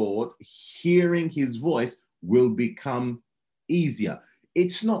with the Lord, hearing his voice will become easier.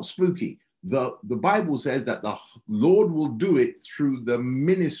 It's not spooky. The Bible says that the Lord will do it through the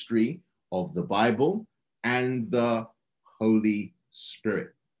ministry of the Bible and the Holy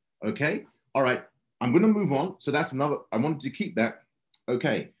Spirit. Okay? All right. I'm going to move on. So that's another, I wanted to keep that.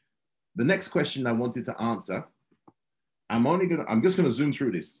 Okay. The next question I wanted to answer, I'm just going to zoom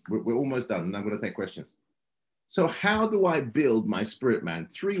through this. We're almost done and I'm going to take questions. So how do I build my spirit man?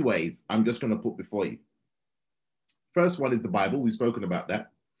 3 ways I'm just going to put before you. First one is the Bible. We've spoken about that.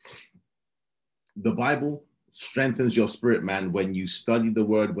 The Bible strengthens your spirit man when you study the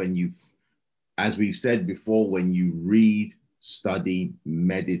word, when you, as we've said before, when you read, study,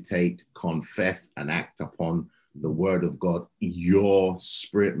 meditate, confess, and act upon the word of God, your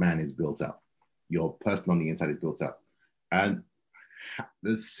spirit man is built up. Your person on the inside is built up. And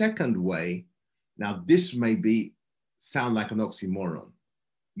the second way, now this may sound like an oxymoron.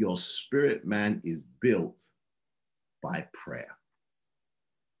 Your spirit man is built by prayer.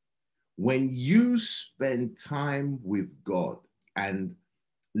 When you spend time with God, and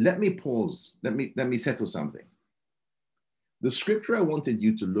let me pause, let me settle something. The scripture I wanted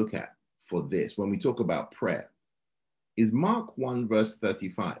you to look at for this, when we talk about prayer, is Mark 1 verse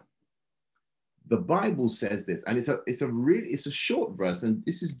 35. The Bible says this, and it's a short verse, and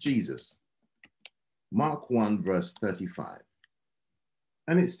this is Jesus. Mark 1 verse 35.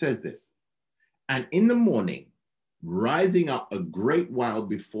 And it says this, and in the morning, rising up a great while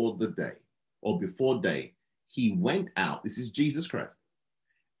before day, he went out, this is Jesus Christ,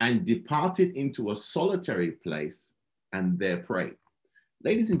 and departed into a solitary place and there prayed.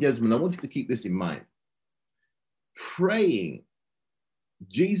 Ladies and gentlemen, I want you to keep this in mind. Praying,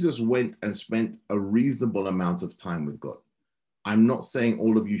 Jesus went and spent a reasonable amount of time with God. I'm not saying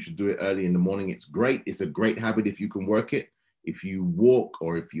all of you should do it early in the morning. It's great. It's a great habit if you can work it. If you walk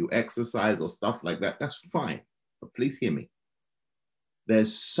or if you exercise or stuff like that, that's fine. But please hear me.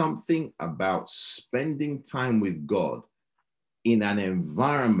 There's something about spending time with God in an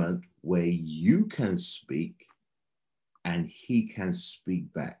environment where you can speak and he can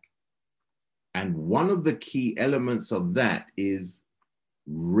speak back. And one of the key elements of that is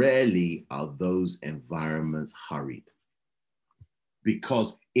rarely are those environments hurried,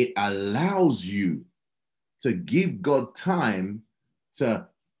 because it allows you to give God time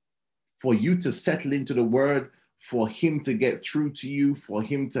for you to settle into the word, for him to get through to you, for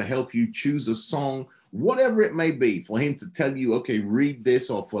him to help you choose a song, whatever it may be, for him to tell you, okay, read this,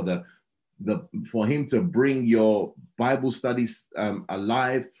 or for him to bring your Bible studies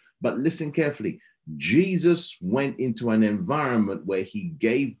alive. But listen carefully. Jesus went into an environment where he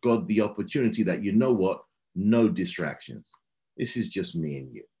gave God the opportunity that, you know what, no distractions. This is just me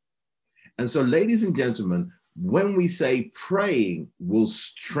and you. And so, ladies and gentlemen, when we say praying will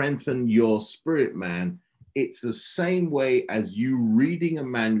strengthen your spirit man, it's the same way as you reading a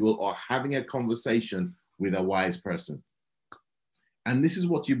manual or having a conversation with a wise person. And this is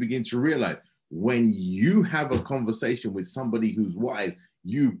what you begin to realize. When you have a conversation with somebody who's wise,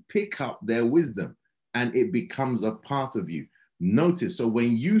 you pick up their wisdom and it becomes a part of you. Notice, so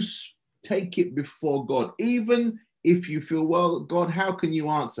when you take it before God, even if you feel, well, God, how can you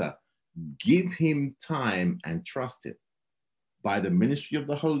answer? Give him time and trust him. By the ministry of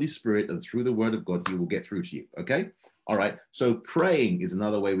the Holy Spirit and through the word of God, he will get through to you. Okay? All right. So praying is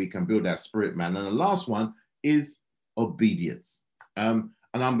another way we can build our spirit man. And the last one is obedience. And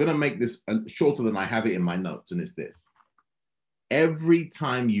I'm going to make this shorter than I have it in my notes. And it's this. Every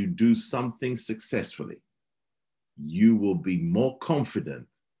time you do something successfully, you will be more confident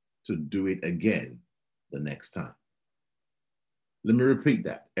to do it again the next time. Let me repeat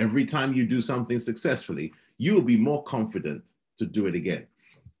that. Every time you do something successfully, you will be more confident to do it again.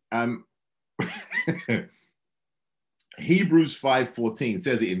 Hebrews 5:14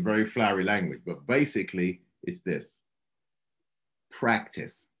 says it in very flowery language, but basically it's this: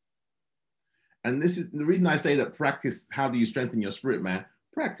 practice. And this is the reason I say that practice. How do you strengthen your spirit, man?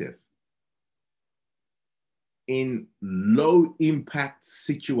 Practice. In low impact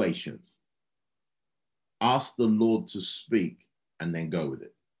situations, ask the Lord to speak and then go with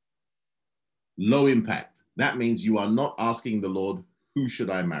it. Low impact. That means you are not asking the Lord, who should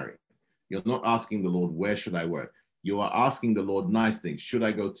I marry? You're not asking the Lord, where should I work? You are asking the Lord nice things. Should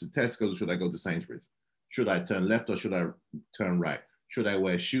I go to Tesco or should I go to Sainsbury's? Should I turn left or should I turn right? Should I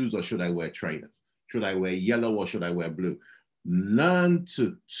wear shoes or should I wear trainers? Should I wear yellow or should I wear blue? Learn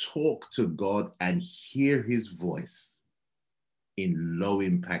to talk to God and hear his voice in low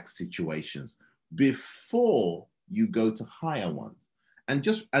impact situations before you go to higher ones. And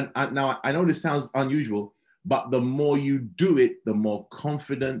now I know this sounds unusual, but the more you do it, the more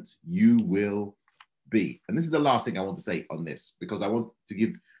confident you will be. And this is the last thing I want to say on this, because I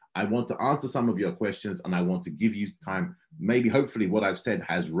want to answer some of your questions, and I want to give you time. Maybe, hopefully, what I've said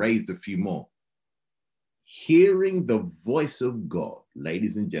has raised a few more. Hearing the voice of God,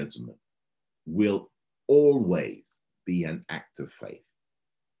 ladies and gentlemen, will always be an act of faith.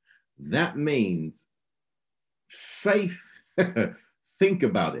 That means faith. Think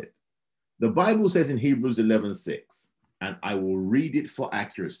about it. The Bible says in Hebrews 11:6, and I will read it for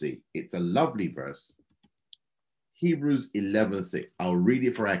accuracy. It's a lovely verse. Hebrews 11:6. I'll read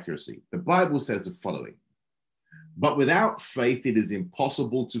it for accuracy. The Bible says the following: but without faith it is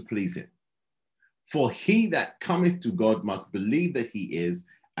impossible to please him. For he that cometh to God must believe that he is,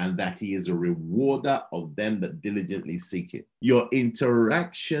 and that he is a rewarder of them that diligently seek him. Your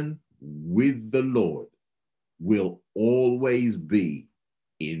interaction with the Lord will always be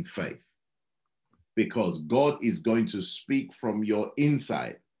in faith, because God is going to speak from your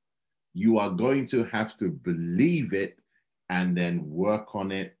inside. You are going to have to believe it and then work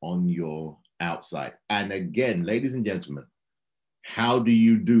on it on your outside. And again, ladies and gentlemen, how do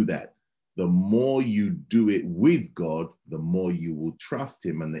you do that? The more you do it with God, the more you will trust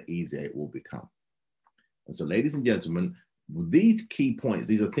him, and the easier it will become. And so, ladies and gentlemen, these key points,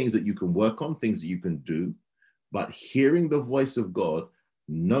 these are things that you can work on, things that you can do. But hearing the voice of God,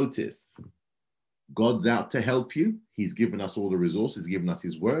 notice God's out to help you. He's given us all the resources, given us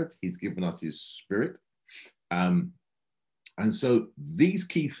his word, he's given us his spirit. And so these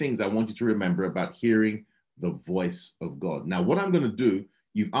key things I want you to remember about hearing the voice of God. Now, what I'm going to do,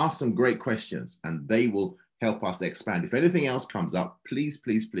 you've asked some great questions, and they will help us expand. If anything else comes up, please,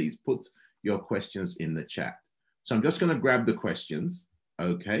 please, please put your questions in the chat. So I'm just going to grab the questions.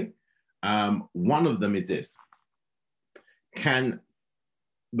 Okay. One of them is this: can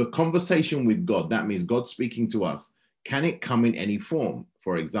the conversation with God, that means God speaking to us, can it come in any form?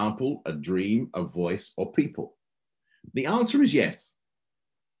 For example, a dream, a voice, or people? The answer is yes.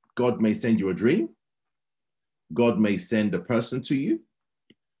 God may send you a dream. God may send a person to you,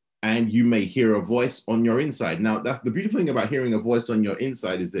 and you may hear a voice on your inside. Now, that's the beautiful thing about hearing a voice on your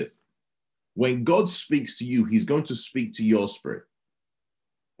inside is this: when God speaks to you, he's going to speak to your spirit,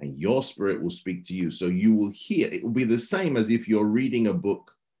 and your spirit will speak to you. So you will hear, it will be the same as if you're reading a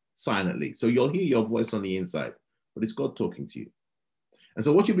book silently. So you'll hear your voice on the inside, but it's God talking to you. And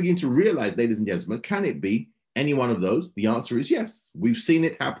so what you begin to realize, ladies and gentlemen, can it be any one of those? The answer is yes. We've seen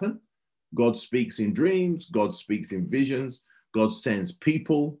it happen. God speaks in dreams. God speaks in visions. God sends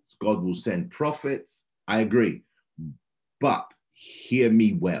people. God will send prophets. I agree. But hear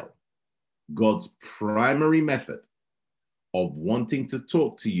me well. God's primary method of wanting to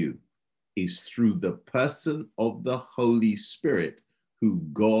talk to you is through the person of the Holy Spirit, who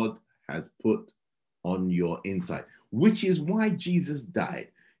God has put on your inside, which is why Jesus died,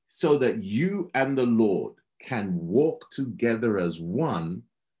 so that you and the Lord can walk together as one,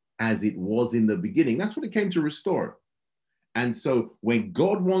 as it was in the beginning. That's what it came to restore. And so when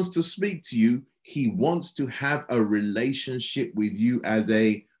God wants to speak to you, he wants to have a relationship with you as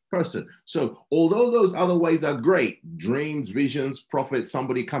a person. So although those other ways are great, dreams, visions, prophets,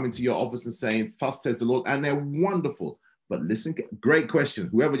 somebody coming to your office and saying, thus says the Lord, and they're wonderful. But listen, great question.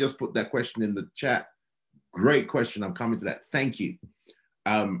 Whoever just put that question in the chat, great question. I'm coming to that. Thank you.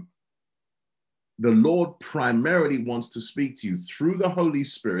 The Lord primarily wants to speak to you through the Holy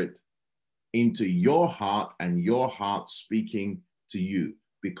Spirit into your heart, and your heart speaking to you,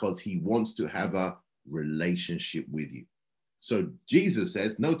 because he wants to have a relationship with you. So Jesus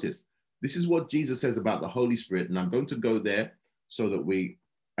says, notice, this is what Jesus says about the Holy Spirit. And I'm going to go there so that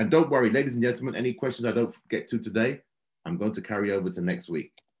and don't worry, ladies and gentlemen, any questions I don't get to today, I'm going to carry over to next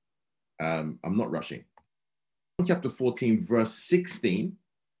week. I'm not rushing. Chapter 14, verse 16.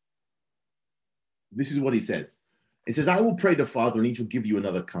 This is what he says. It says, I will pray the Father, and he shall give you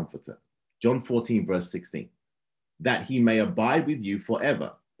another comforter. John 14, verse 16. That he may abide with you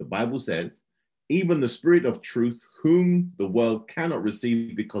forever. The Bible says, even the Spirit of truth, whom the world cannot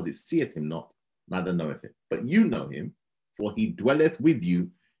receive, because it seeth him not, neither knoweth him. But you know him, for he dwelleth with you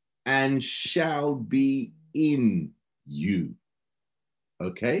and shall be in you.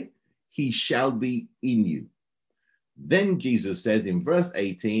 Okay? He shall be in you. Then Jesus says in verse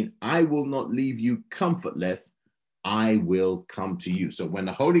 18, I will not leave you comfortless, I will come to you. So when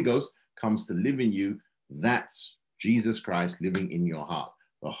the Holy Ghost comes to live in you, that's Jesus Christ living in your heart.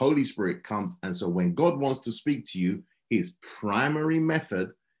 The Holy Spirit comes. And so when God wants to speak to you, His primary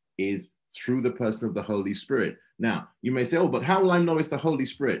method is through the person of the Holy Spirit. Now, you may say, oh, but how will I know it's the Holy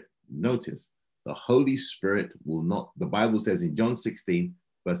Spirit? Notice, the Holy Spirit will not, the Bible says in John 16,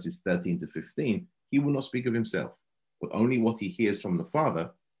 verses 13 to 15, he will not speak of himself, but only what he hears from the Father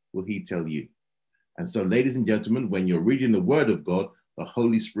will he tell you. And so, ladies and gentlemen, when you're reading the Word of God, the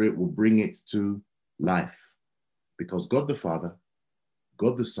Holy Spirit will bring it to life, because God the Father,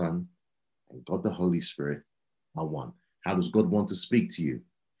 God the Son, and God the Holy Spirit are one. How does God want to speak to you?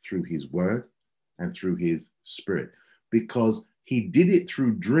 Through his Word and through his Spirit, because he did it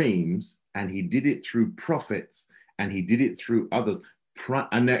through dreams, and he did it through prophets, and he did it through others.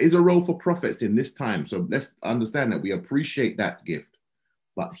 And there is a role for prophets in this time. So let's understand that we appreciate that gift.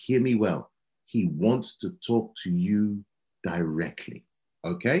 But hear me well. He wants to talk to you directly.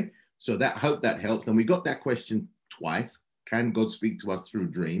 Okay? So that, hope that helps. And we got that question twice. Can God speak to us through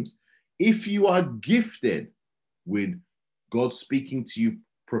dreams? If you are gifted with God speaking to you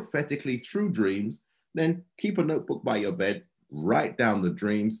prophetically through dreams, then keep a notebook by your bed, write down the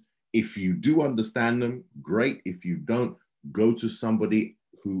dreams. If you do understand them, great. If you don't, go to somebody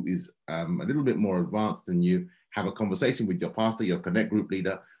who is a little bit more advanced than you, have a conversation with your pastor, your connect group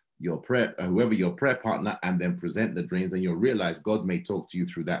leader, your prayer, whoever your prayer partner, and then present the dreams, and you'll realize God may talk to you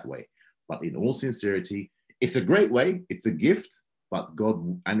through that way. But in all sincerity, it's a great way, it's a gift, but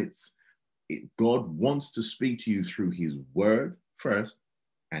God wants to speak to you through his Word first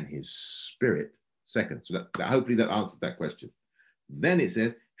and his Spirit second. So that hopefully that answers that question. Then it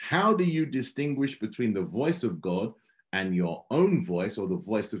says, how do you distinguish between the voice of God and your own voice, or the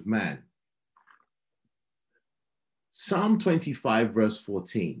voice of man? Psalm 25, verse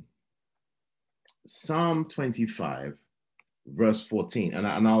 14. Psalm 25, verse 14. And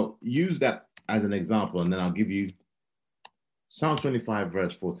I'll use that as an example, and then I'll give you Psalm 25,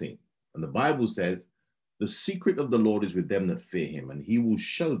 verse 14. And the Bible says, the secret of the Lord is with them that fear him, and he will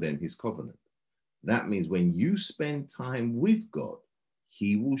show them his covenant. That means when you spend time with God,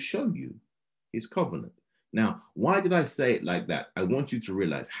 he will show you his covenant. Now, why did I say it like that? I want you to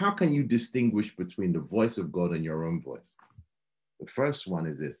realize, how can you distinguish between the voice of God and your own voice? The first one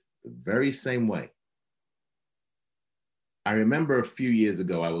is this, the very same way. I remember a few years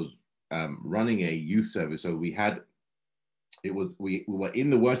ago, I was running a youth service. So we were in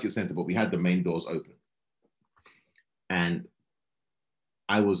the worship center, but we had the main doors open. And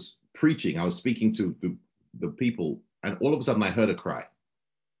I was preaching, I was speaking to the people, and all of a sudden I heard a cry.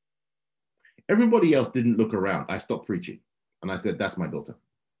 Everybody else didn't look around. I stopped preaching and I said, that's my daughter.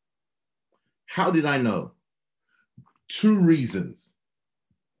 How did I know? 2 reasons.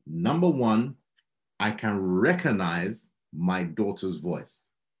 Number one, I can recognize my daughter's voice.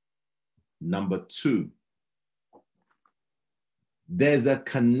 Number 2, there's a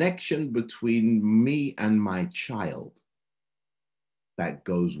connection between me and my child that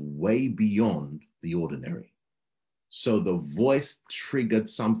goes way beyond the ordinary. So the voice triggered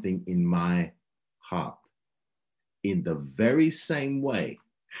something in my heart. In the very same way,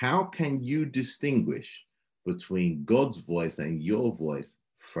 how can you distinguish between God's voice and your voice?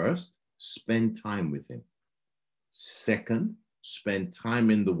 First, spend time with him. Second, spend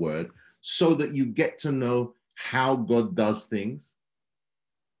time in the Word so that you get to know how God does things,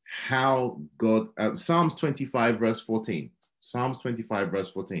 how God, Psalms 25, verse 14. Psalms 25, verse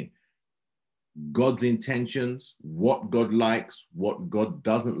 14. God's intentions, what God likes, what God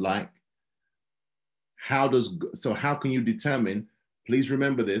doesn't like. How can you determine? Please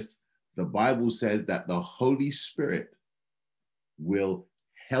remember this. The Bible says that the Holy Spirit will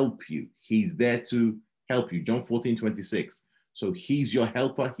help you. He's there to help you. John 14, 26. So he's your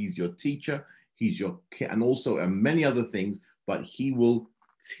helper. He's your teacher. He's your, and also many other things, but he will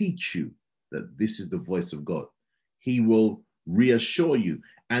teach you that this is the voice of God. He will reassure you.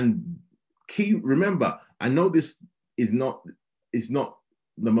 And remember, I know this is not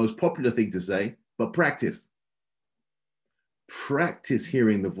the most popular thing to say, but practice. Practice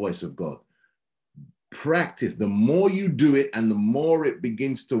hearing the voice of God. Practice. The more you do it and the more it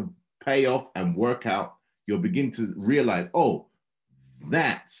begins to pay off and work out, you'll begin to realize, oh,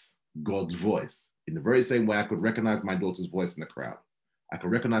 that's God's voice. In the very same way I could recognize my daughter's voice in the crowd. I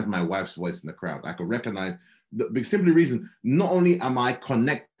could recognize my wife's voice in the crowd. I could recognize the simply reason, not only am I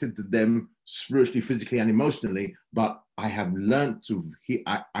connected to them spiritually, physically, and emotionally, but I have learned to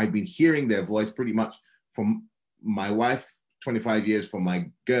I've been hearing their voice pretty much from my wife, 25 years, from my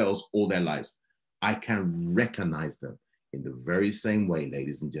girls, all their lives. I can recognize them in the very same way,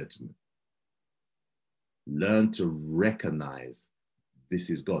 ladies and gentlemen. Learn to recognize this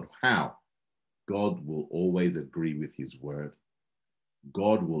is God. How? God will always agree with his word.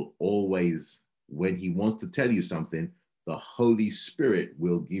 God will always, when he wants to tell you something, the Holy Spirit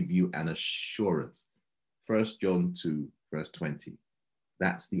will give you an assurance. 1 John 2, verse 20.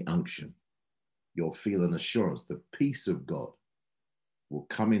 That's the unction. You'll feel an assurance. The peace of God will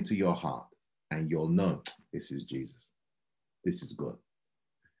come into your heart and you'll know this is Jesus. This is God.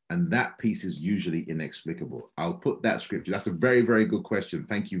 And that peace is usually inexplicable. I'll put that scripture. That's a very, very good question.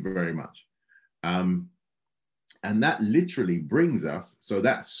 Thank you very much. And that literally brings us, so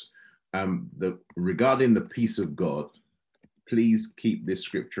that's regarding the peace of God, please keep this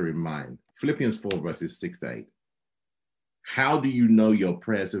scripture in mind. Philippians 4, verses 6 to 8. How do you know your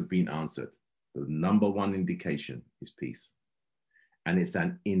prayers have been answered? The number one indication is peace. And it's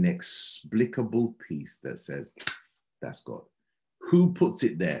an inexplicable peace that says, that's God. Who puts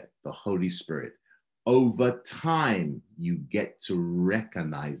it there? The Holy Spirit. Over time, you get to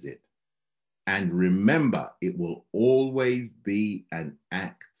recognize it. And remember, it will always be an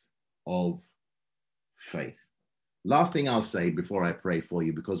act of faith. Last thing I'll say before I pray for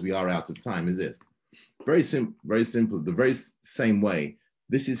you, because we are out of time, is this. Very simple, very simple. The very same way,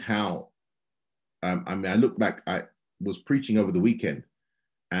 this is how, I look back, I was preaching over the weekend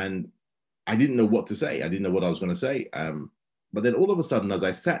and I didn't know what to say. I didn't know what I was going to say. But then all of a sudden, as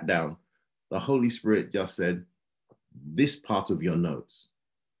I sat down, the Holy Spirit just said, this part of your notes.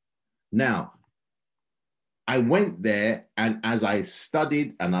 Now, I went there, and as I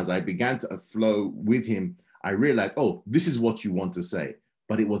studied and as I began to flow with him, I realized, oh, this is what you want to say.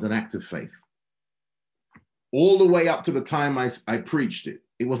 But it was an act of faith. All the way up to the time I preached it,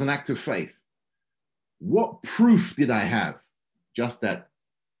 it was an act of faith. What proof did I have? Just that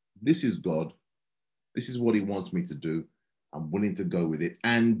this is God. This is what he wants me to do. I'm willing to go with it.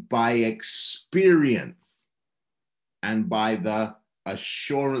 And by experience and by the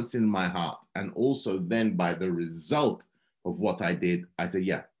assurance in my heart, and also then by the result of what I did, I said,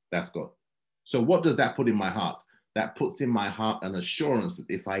 yeah, that's God. So what does that put in my heart? That puts in my heart an assurance that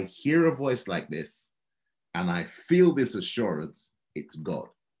if I hear a voice like this and I feel this assurance, it's God.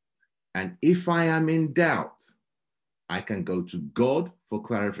 And if I am in doubt, I can go to God for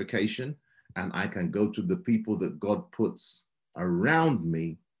clarification, and I can go to the people that God puts around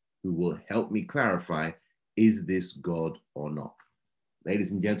me who will help me clarify, is this God or not?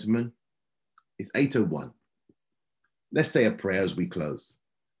 Ladies and gentlemen, it's 8:01. Let's say a prayer as we close.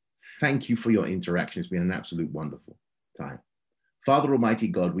 Thank you for your interaction. It's been an absolute wonderful time. Father Almighty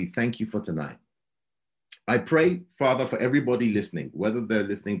God, we thank you for tonight. I pray, Father, for everybody listening, whether they're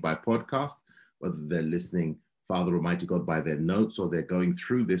listening by podcast, whether they're listening, Father Almighty God, by their notes, or they're going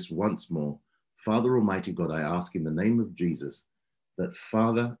through this once more. Father Almighty God, I ask in the name of Jesus that,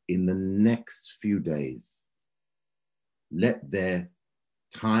 Father, in the next few days, let their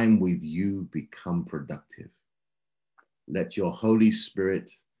time with you become productive. Let your Holy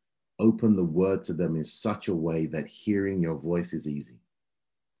Spirit open the word to them in such a way that hearing your voice is easy.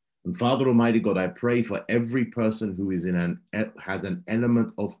 And Father Almighty God, I pray for every person who is has an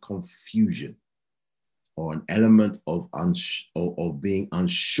element of confusion or an element of being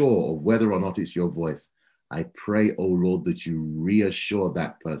unsure of whether or not it's your voice. I pray, oh Lord, that you reassure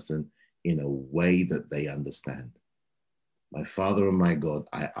that person in a way that they understand. My Father and my God,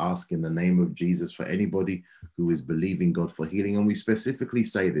 I ask in the name of Jesus for anybody who is believing God for healing. And we specifically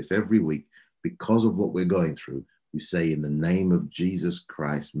say this every week because of what we're going through. We say in the name of Jesus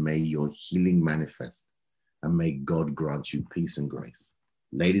Christ, may your healing manifest and may God grant you peace and grace.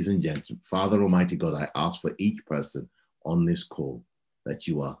 Ladies and gentlemen, Father Almighty God, I ask for each person on this call that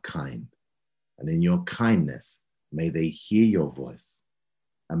you are kind. And in your kindness, may they hear your voice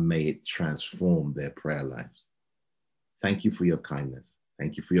and may it transform their prayer lives. Thank you for your kindness.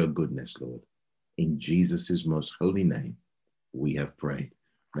 Thank you for your goodness, Lord. In Jesus' most holy name, we have prayed.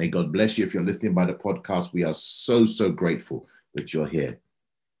 May God bless you. If you're listening by the podcast, we are so, so grateful that you're here.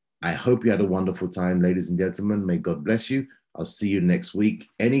 I hope you had a wonderful time, ladies and gentlemen. May God bless you. I'll see you next week.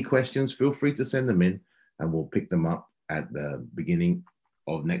 Any questions, feel free to send them in and we'll pick them up at the beginning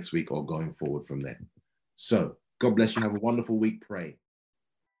of next week or going forward from there. So God bless you. Have a wonderful week. Pray.